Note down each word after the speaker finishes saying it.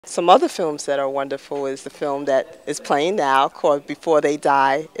Some other films that are wonderful is the film that is playing now called Before They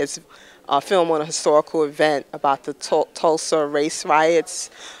Die. It's a film on a historical event about the Tulsa race riots,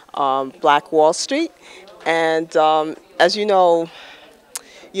 Black Wall Street. And as it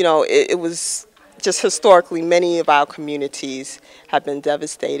was just historically many of our communities have been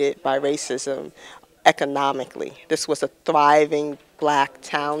devastated by racism economically. This was a thriving black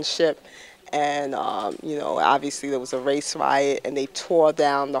township, and obviously there was a race riot, and they tore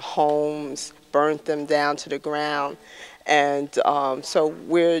down the homes, burnt them down to the ground, and so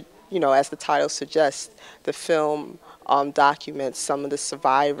as the title suggests, the film documents some of the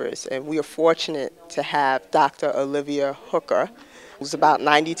survivors, and we are fortunate to have Dr. Olivia Hooker, who's about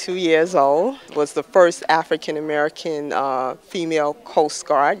 92 years old, was the first African-American female Coast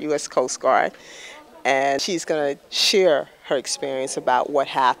Guard, U.S. Coast Guard, and she's going to share her experience about what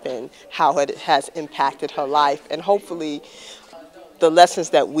happened, how it has impacted her life, and hopefully the lessons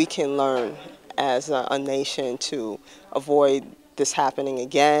that we can learn as a nation to avoid this happening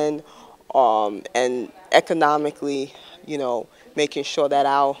again, and economically, making sure that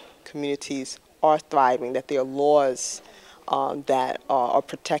our communities are thriving, that there are laws that are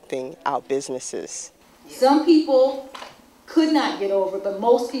protecting our businesses. Some people could not get over it, but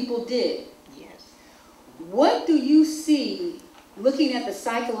most people did. Yes. What do you see, looking at the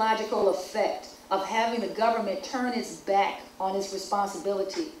psychological effect of having the government turn its back on its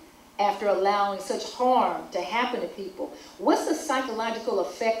responsibility after allowing such harm to happen to people? What's the psychological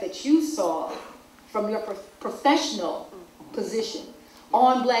effect that you saw from your professional position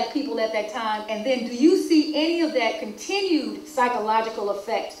on black people at that time? And then do you see any of that continued psychological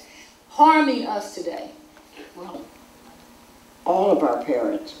effect harming us today? Well, all of our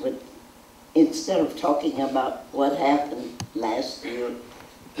parents would, instead of talking about what happened last year,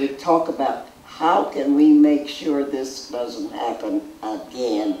 would talk about how can we make sure this doesn't happen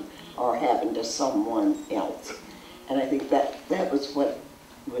again or happen to someone else. And I think that was what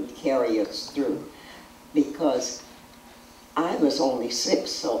would carry us through, because I was only 6,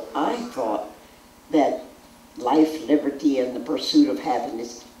 so I thought that life, liberty, and the pursuit of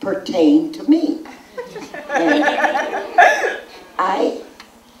happiness pertained to me. And I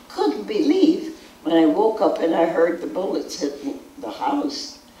couldn't believe when I woke up and I heard the bullets hitting the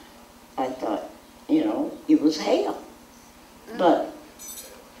house. I thought, it was hail. But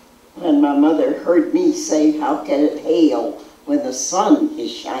when my mother heard me say, how can it hail when the sun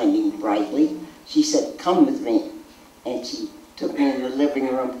is shining brightly, she said, come with me. And she took me in the living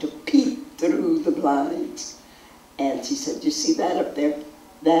room to peep through the blinds. And she said, you see that up there?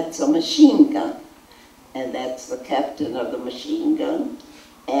 That's a machine gun. And that's the captain of the machine gun.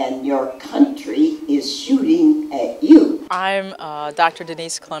 And your country is shooting at you. I'm Dr.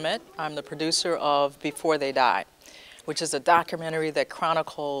 Denise Clement. I'm the producer of Before They Die, which is a documentary that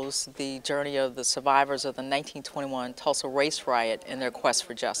chronicles the journey of the survivors of the 1921 Tulsa race riot in their quest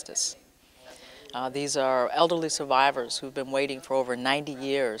for justice. These are elderly survivors who've been waiting for over 90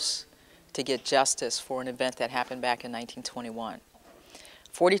 years to get justice for an event that happened back in 1921.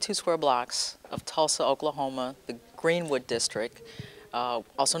 42 square blocks of Tulsa, Oklahoma, the Greenwood district,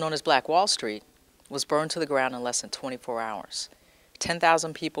 also known as Black Wall Street, was burned to the ground in less than 24 hours.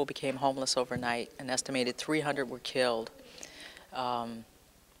 10,000 people became homeless overnight. An estimated 300 were killed. And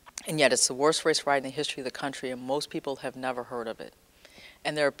yet it's the worst race riot in the history of the country, and most people have never heard of it.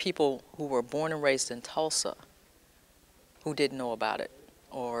 And there are people who were born and raised in Tulsa who didn't know about it,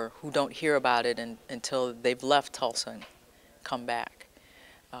 or who don't hear about it until they've left Tulsa and come back.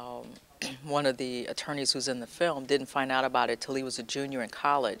 One of the attorneys who's in the film didn't find out about it till he was a junior in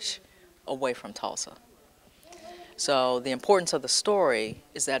college away from Tulsa. So the importance of the story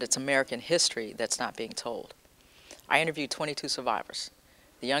is that it's American history that's not being told. I interviewed 22 survivors.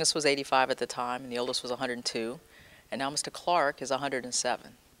 The youngest was 85 at the time, and the oldest was 102. And now Mr. Clark is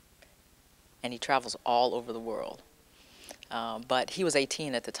 107. And he travels all over the world. But he was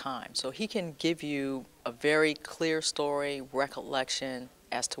 18 at the time. So he can give you a very clear story, recollection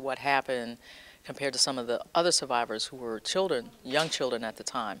as to what happened compared to some of the other survivors who were children, young children at the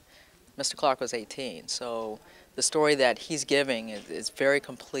time. Mr. Clark was 18. So the story that he's giving is very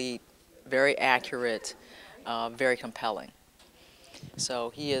complete, very accurate, very compelling.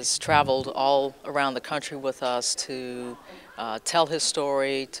 So he has traveled all around the country with us to tell his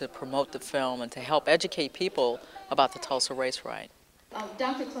story, to promote the film, and to help educate people about the Tulsa race riot.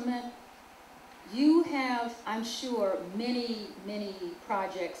 Dr. Clement, you have, I'm sure, many, many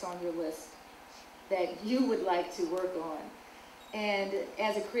projects on your list that you would like to work on. And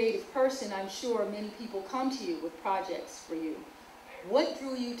as a creative person, I'm sure many people come to you with projects for you. What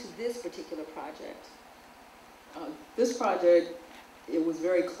drew you to this particular project? This project it was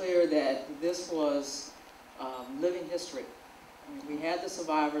very clear that this was living history. I mean, we had the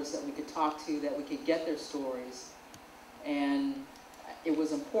survivors that we could talk to, that we could get their stories, and it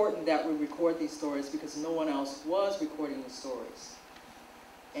was important that we record these stories because no one else was recording the stories.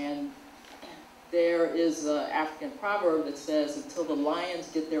 And there is an African proverb that says, until the lions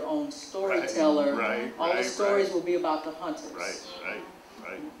get their own storyteller, all the stories will be about the hunters.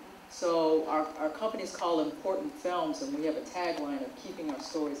 Right. So our company is called Important Films, and we have a tagline of keeping our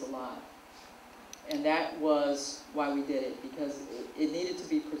stories alive. And that was why we did it, because it needed to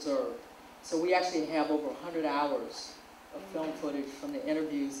be preserved. So we actually have over 100 hours of film footage from the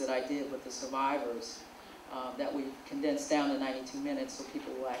interviews that I did with the survivors that we condensed down to 92 minutes so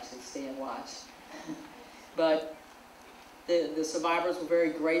people will actually stay and watch. But the survivors were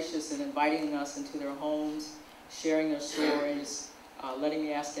very gracious in inviting us into their homes, sharing their stories, letting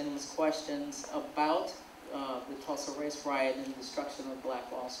me ask endless questions about the Tulsa race riot and the destruction of Black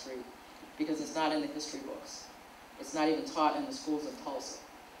Wall Street, because it's not in the history books. It's not even taught in the schools of Tulsa,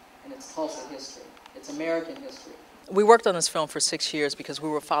 and it's Tulsa history. It's American history. We worked on this film for 6 years because we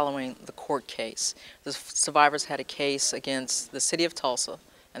were following the court case. The survivors had a case against the city of Tulsa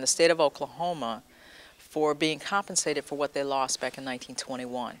and the state of Oklahoma for being compensated for what they lost back in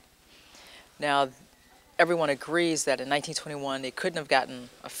 1921. Now, everyone agrees that in 1921 they couldn't have gotten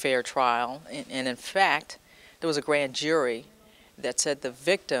a fair trial, and in fact, there was a grand jury that said the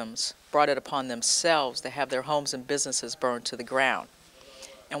victims brought it upon themselves to have their homes and businesses burned to the ground.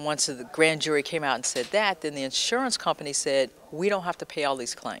 And once the grand jury came out and said that, then the insurance company said, we don't have to pay all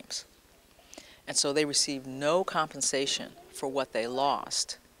these claims. And so they received no compensation for what they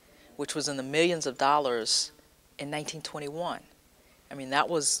lost, which was in the millions of dollars in 1921. I mean, that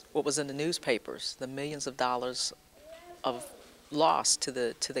was what was in the newspapers, the millions of dollars of loss to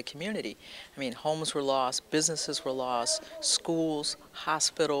the community. I mean, homes were lost, businesses were lost, schools,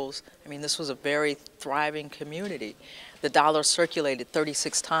 hospitals. I mean, this was a very thriving community. The dollar circulated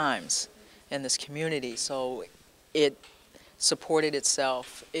 36 times in this community, so it supported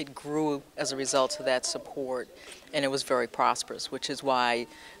itself. It grew as a result of that support, and it was very prosperous, which is why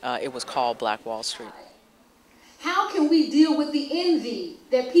it was called Black Wall Street. How can we deal with the envy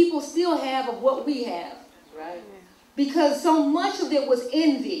that people still have of what we have? Right. Because so much of it was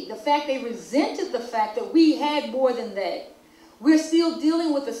envy. The fact they resented the fact that we had more than they. We're still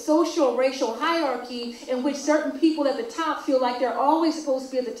dealing with a social racial hierarchy in which certain people at the top feel like they're always supposed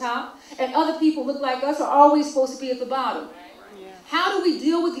to be at the top, and other people look like us are always supposed to be at the bottom. Yeah. How do we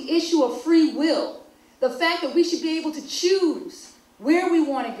deal with the issue of free will? The fact that we should be able to choose where we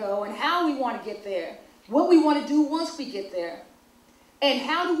want to go and how we want to get there, what we want to do once we get there, and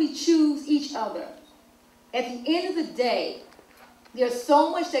how do we choose each other? At the end of the day, there's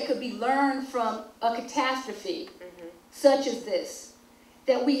so much that could be learned from a catastrophe such as this,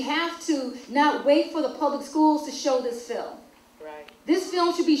 that we have to not wait for the public schools to show this film. Right. This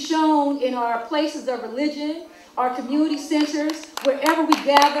film should be shown in our places of religion, our community centers, wherever we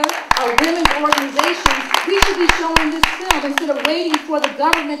gather, our women's organizations. We should be showing this film instead of waiting for the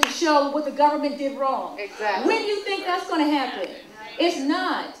government to show what the government did wrong. Exactly. When do you think that's going to happen? It's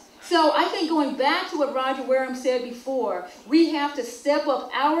not. So I think going back to what Roger Wareham said before, we have to step up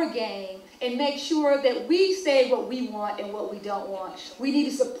our game and make sure that we say what we want and what we don't want. We need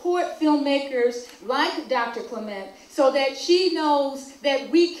to support filmmakers like Dr. Clement so that she knows that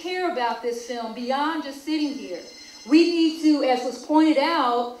we care about this film beyond just sitting here. We need to, as was pointed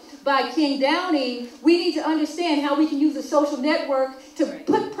out by King Downing, we need to understand how we can use the social network to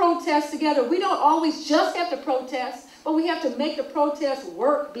put protests together. We don't always just have to protest, but we have to make the protest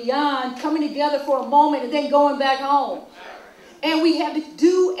work beyond coming together for a moment and then going back home. And we have to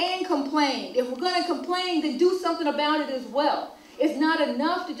do and complain. If we're going to complain, then do something about it as well. It's not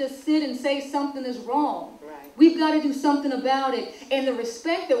enough to just sit and say something is wrong. Right. We've got to do something about it. And the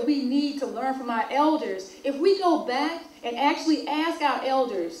respect that we need to learn from our elders, if we go back and actually ask our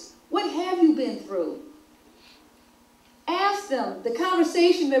elders, what have you been through? Ask them. The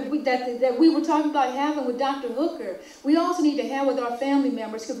conversation that we were talking about having with Dr. Hooker, we also need to have with our family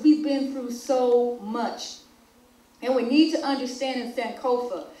members because we've been through so much. And we need to understand in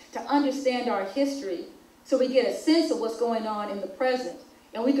Sankofa, to understand our history so we get a sense of what's going on in the present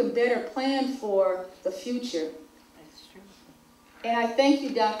and we can better plan for the future. That's true. And I thank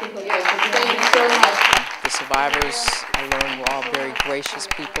you, Dr. Hooker. Thank you so much. The survivors, I learned, were all very gracious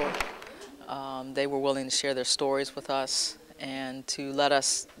people. They were willing to share their stories with us and to let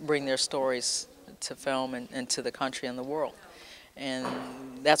us bring their stories to film and to the country and the world. And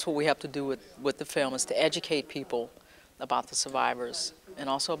that's what we have to do with the film, is to educate people about the survivors and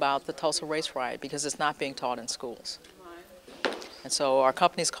also about the Tulsa race riot, because it's not being taught in schools. And so our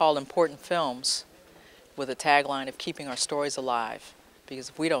company's called Important Films, with a tagline of keeping our stories alive, because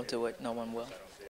if we don't do it, no one will.